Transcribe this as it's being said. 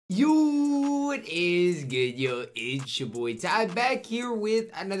Yo, what is good, yo? It's your boy Ty back here with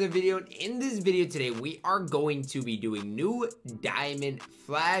another video. In this video today, we are going to be doing new Diamond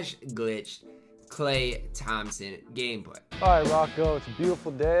Flash Glitch Klay Thompson gameplay. Alright, Rocco, it's a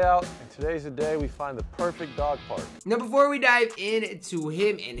beautiful day out, and today's the day we find the perfect dog park. Now, before we dive into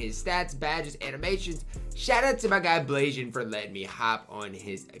him and his stats, badges, animations, shout out to my guy Blasian for letting me hop on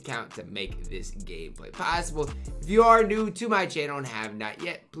his account to make this gameplay possible. If you are new to my channel and have not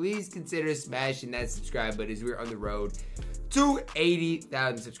yet, please consider smashing that subscribe button as we're on the road to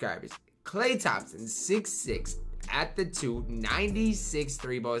 80,000 subscribers. Klay Thompson, 6'6", at the 2, 96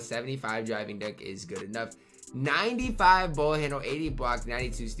 3 ball, 75 driving dunk is good enough. 95 ball handle, 80 blocks,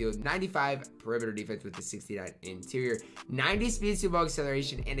 92 steals, 95 perimeter defense with the 69 interior, 90 speed to ball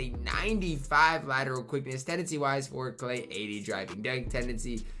acceleration, and a 95 lateral quickness. Tendency wise for Klay, 80 driving dunk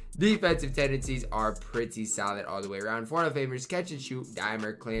tendency. Defensive tendencies are pretty solid all the way around. 4 Hall of Famers, catch and shoot,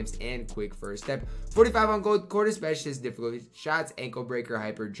 dimer, clamps, and quick first step. 45 on gold, quarter specialist, difficult shots, ankle breaker,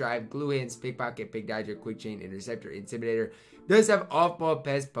 hyper drive, glue hands, pickpocket, pick dodger, quick chain, interceptor, intimidator. Does have off-ball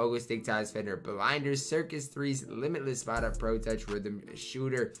pest, pogo stick, ties, fender, blinders, circus threes, limitless spot up, pro touch, rhythm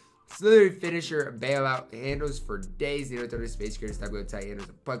shooter, slithery finisher, bailout, handles for days, zero throw, space creator, stop go tight, handles,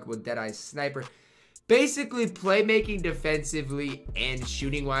 puckable, deadeye, sniper. Basically, playmaking defensively and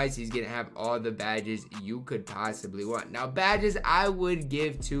shooting wise, he's gonna have all the badges you could possibly want. Now, badges I would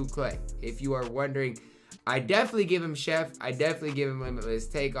give to Klay. If you are wondering, I definitely give him Chef. I definitely give him Limitless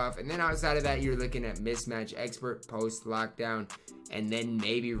Takeoff. And then outside of that, you're looking at Mismatch Expert, Post Lockdown, and then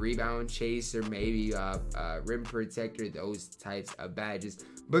maybe Rebound Chaser, maybe Rim Protector, those types of badges.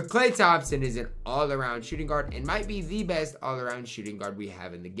 But Klay Thompson is an all-around shooting guard and might be the best all-around shooting guard we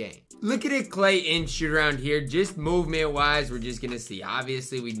have in the game. Looking at Klay in shoot-around here, just movement-wise, we're just going to see.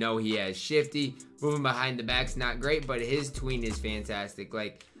 Obviously, we know he has shifty. Moving behind the back's not great, but his tween is fantastic.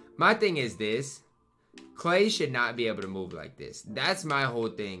 Like, my thing is this. Klay should not be able to move like this. That's my whole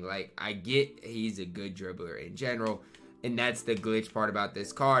thing. Like, I get he's a good dribbler in general, and that's the glitch part about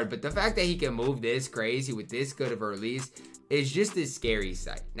this card. But the fact that he can move this crazy with this good of a release is just a scary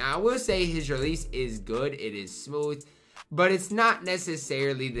sight. Now, I will say his release is good. It is smooth, but it's not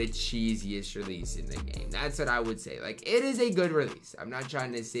necessarily the cheesiest release in the game. That's what I would say. Like, it is a good release. I'm not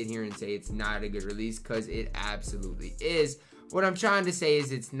trying to sit here and say it's not a good release, because it absolutely is. What I'm trying to say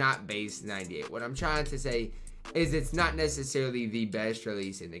is it's not base 98. What I'm trying to say is it's not necessarily the best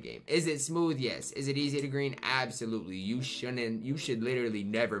release in the game. Is it smooth? Yes. Is it easy to green? Absolutely. You should literally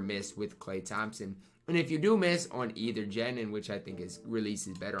never miss with Klay Thompson. And if you do miss on either gen, in which I think his release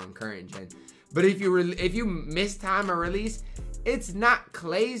is better on current gen, but if you miss time a release, it's not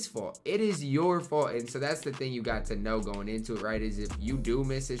Klay's fault. It is your fault. And so that's the thing you got to know going into it, right? Is if you do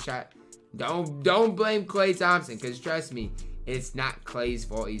miss a shot, don't blame Klay Thompson, because trust me, it's not Klay's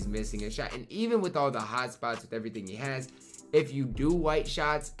fault he's missing a shot. And even with all the hot spots, with everything he has, if you do white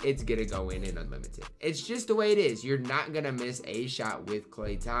shots, it's going to go in and unlimited. It's just the way it is. You're not going to miss a shot with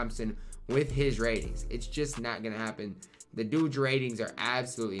Klay Thompson with his ratings. It's just not going to happen. The dude's ratings are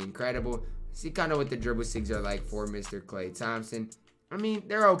absolutely incredible. See kind of what the dribble sigs are like for Mr. Klay Thompson. I mean,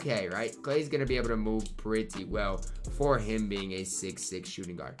 they're okay, right? Klay's going to be able to move pretty well for him being a 6'6"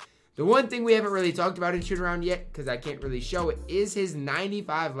 shooting guard. The one thing we haven't really talked about in shoot-around yet, because I can't really show it, is his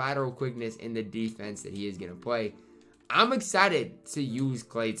 95 lateral quickness in the defense that he is going to play. I'm excited to use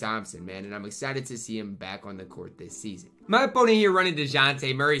Klay Thompson, man, and I'm excited to see him back on the court this season. My opponent here running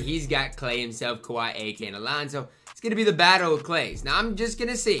DeJounte Murray, he's got Klay himself, Kawhi, AK, and Alonzo. It's going to be the battle of Klays. Now, I'm just going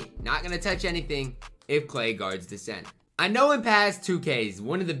to see, not going to touch anything if Klay guards the center. I know in past 2Ks,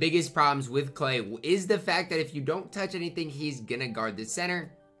 one of the biggest problems with Klay is the fact that if you don't touch anything, he's going to guard the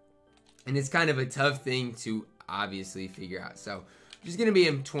center. And it's kind of a tough thing to obviously figure out. So, I'm just gonna be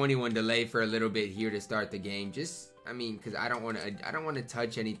in 21 delay for a little bit here to start the game. Just, I mean, because I don't want to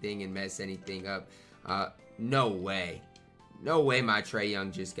touch anything and mess anything up. No way, no way, my Trae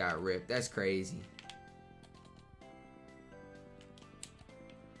Young just got ripped. That's crazy.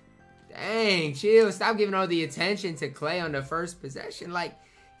 Dang, chill. Stop giving all the attention to Klay on the first possession. Like,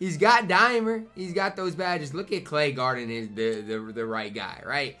 he's got dimer, he's got those badges. Look at Klay guarding the right guy,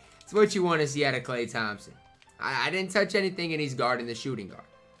 right? It's what you want to see out of Klay Thompson. I didn't touch anything, and he's guarding the shooting guard.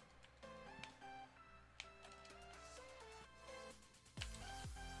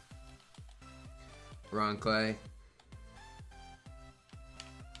 Run, Klay.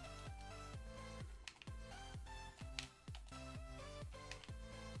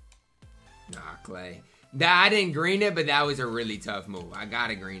 Nah, Klay. I didn't green it, but that was a really tough move. I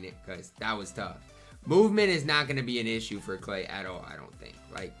gotta green it, because that was tough. Movement is not going to be an issue for Klay at all, I don't think.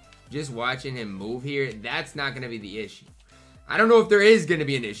 Like, just watching him move here, that's not going to be the issue. I don't know if there is going to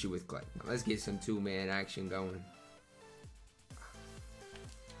be an issue with Klay. Let's get some two-man action going.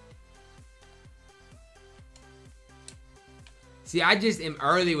 See, I just am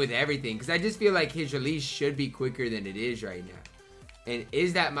early with everything because I just feel like his release should be quicker than it is right now. And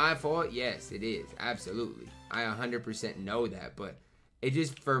is that my fault? Yes, it is. Absolutely. I 100% know that. But it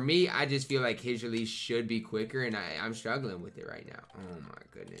just, for me, I just feel like his release should be quicker, and I'm struggling with it right now. Oh, my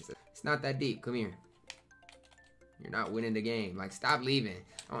goodness. It's not that deep. Come here. You're not winning the game. Like, stop leaving.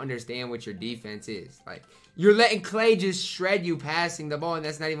 I don't understand what your defense is. Like, you're letting Klay just shred you passing the ball, and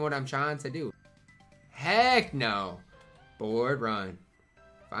that's not even what I'm trying to do. Heck no. Board, run.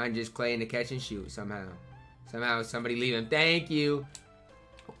 Find just Klay in the catch and shoot somehow. Somehow somebody leave him. Thank you.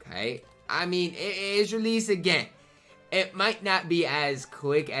 Okay. I mean, it is release again. It might not be as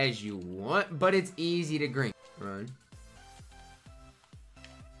quick as you want, but it's easy to green. Run.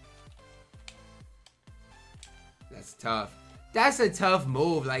 That's tough. That's a tough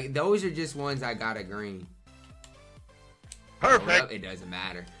move. Like, those are just ones I gotta green. Perfect. Well, it doesn't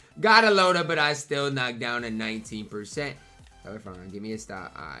matter. Gotta load up, but I still knocked down a 19%. Oh, fine. Give me a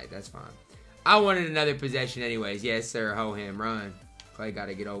stop. Alright, that's fine. I wanted another possession anyways. Yes, sir. Ho him. Run. Klay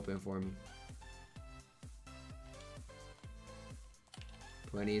gotta get open for me.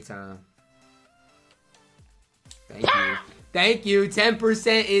 Plenty of time. Thank you. Thank you.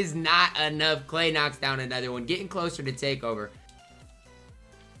 10% is not enough. Klay knocks down another one. Getting closer to takeover.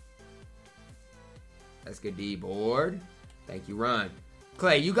 That's good D. Board. Thank you. Run.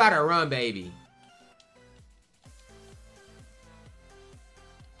 Klay, you gotta run, baby.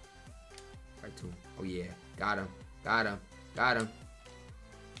 Right to him. Oh, yeah. Got him. Got him. Got him.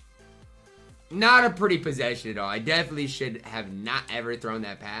 Not a pretty possession at all. I definitely should have not ever thrown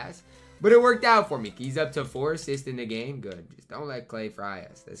that pass. But it worked out for me. He's up to 4 assists in the game. Good. Just don't let Klay fry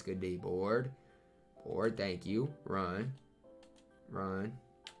us. That's good D. Board. Board. Thank you. Run. Run.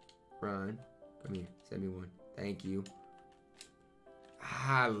 Run. Come here. Send me one. Thank you.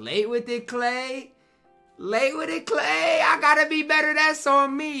 Ah, late with it, Klay. Late with it, Klay. I gotta be better. That's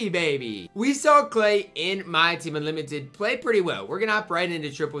on me, baby. We saw Klay in MyTEAM Unlimited play pretty well. We're gonna hop right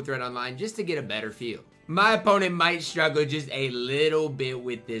into Triple Threat Online just to get a better feel. My opponent might struggle just a little bit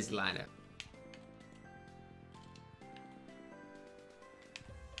with this lineup.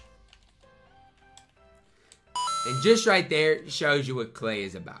 And just right there shows you what Klay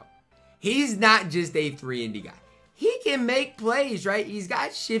is about. He's not just a 3-and-D guy. He can make plays, right? He's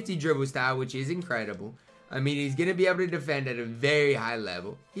got shifty dribble style, which is incredible. I mean, he's going to be able to defend at a very high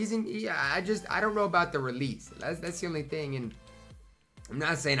level. I don't know about the release. That's the only thing. And I'm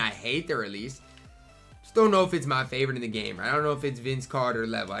not saying I hate the release. Just don't know if it's my favorite in the game. I don't know if it's Vince Carter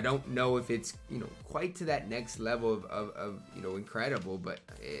level. I don't know if it's, quite to that next level of incredible. But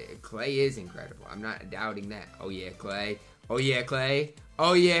Klay is incredible. I'm not doubting that. Oh, yeah, Klay. Oh, yeah, Klay.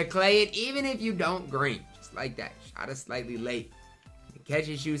 Oh, yeah, Klay. And even if you don't green, just like that, shot it slightly late. Catch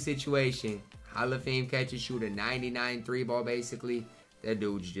and shoot situation. Hall of Fame catch and shoot, a 99 3-ball basically. That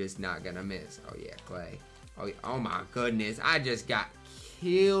dude's just not going to miss. Oh, yeah, Klay. Oh, my goodness. I just got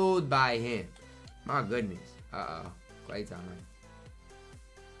killed by him. My goodness. Uh-oh. Klay time.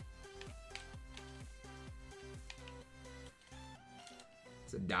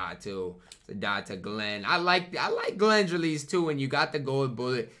 It's a dot, too. It's a dot to Glen. I like Glen's release, too, and you got the gold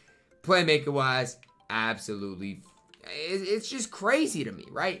bullet. Playmaker-wise, absolutely. It's just crazy to me,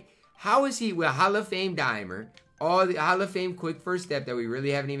 right? How is he with Hall of Fame dimer, all the Hall of Fame quick first step that we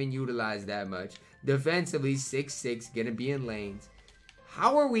really haven't even utilized that much, defensively 6'6", gonna be in lanes.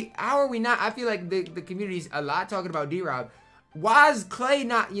 How are we not? I feel like the community's a lot talking about D-Rob. Why is Klay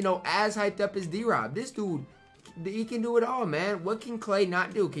not, as hyped up as D-Rob? This dude, he can do it all, man. What can Klay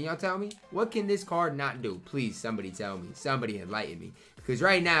not do? Can y'all tell me? What can this card not do? Please, somebody tell me. Somebody enlighten me. Because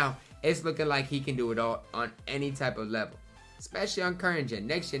right now, it's looking like he can do it all on any type of level. Especially on current gen.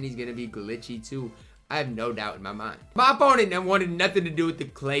 Next gen, he's going to be glitchy too. I have no doubt in my mind. My opponent wanted nothing to do with the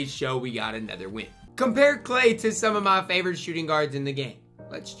Klay show. We got another win. Compare Klay to some of my favorite shooting guards in the game.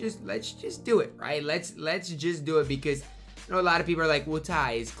 Let's just do it, right? Let's just do it because a lot of people are like, well,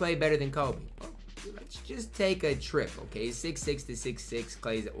 Ty, is Klay better than Kobe? Well, let's just take a trip, okay? 6'6" to 6'6".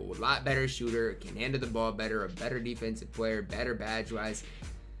 Klay's a lot better shooter, can handle the ball better, a better defensive player, better badge-wise.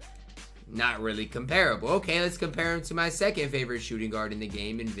 Not really comparable. Okay, let's compare him to my second favorite shooting guard in the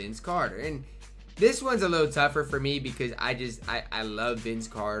game in Vince Carter. And this one's a little tougher for me because I love Vince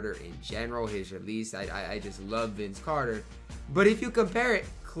Carter in general, his release. I just love Vince Carter. But if you compare it,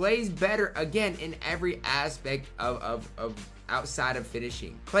 Klay's better, again, in every aspect of outside of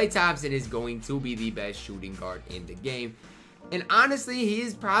finishing. Klay Thompson is going to be the best shooting guard in the game. And honestly, he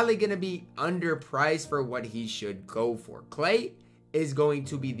is probably going to be underpriced for what he should go for. Klay is going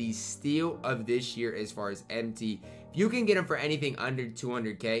to be the steal of this year as far as MT. If you can get him for anything under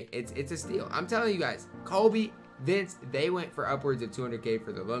 200K, it's a steal. I'm telling you guys, Kobe, Vince, they went for upwards of 200K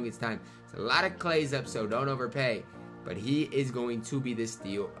for the longest time. It's a lot of Klays up, so don't overpay. But he is going to be the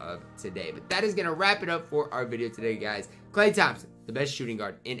steal of today. But that is going to wrap it up for our video today, guys. Klay Thompson, the best shooting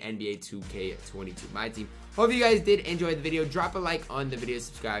guard in NBA 2K22 MyTEAM. Hope you guys did enjoy the video. Drop a like on the video.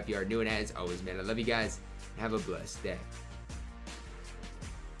 Subscribe if you are new. And as always, man, I love you guys. Have a blessed day.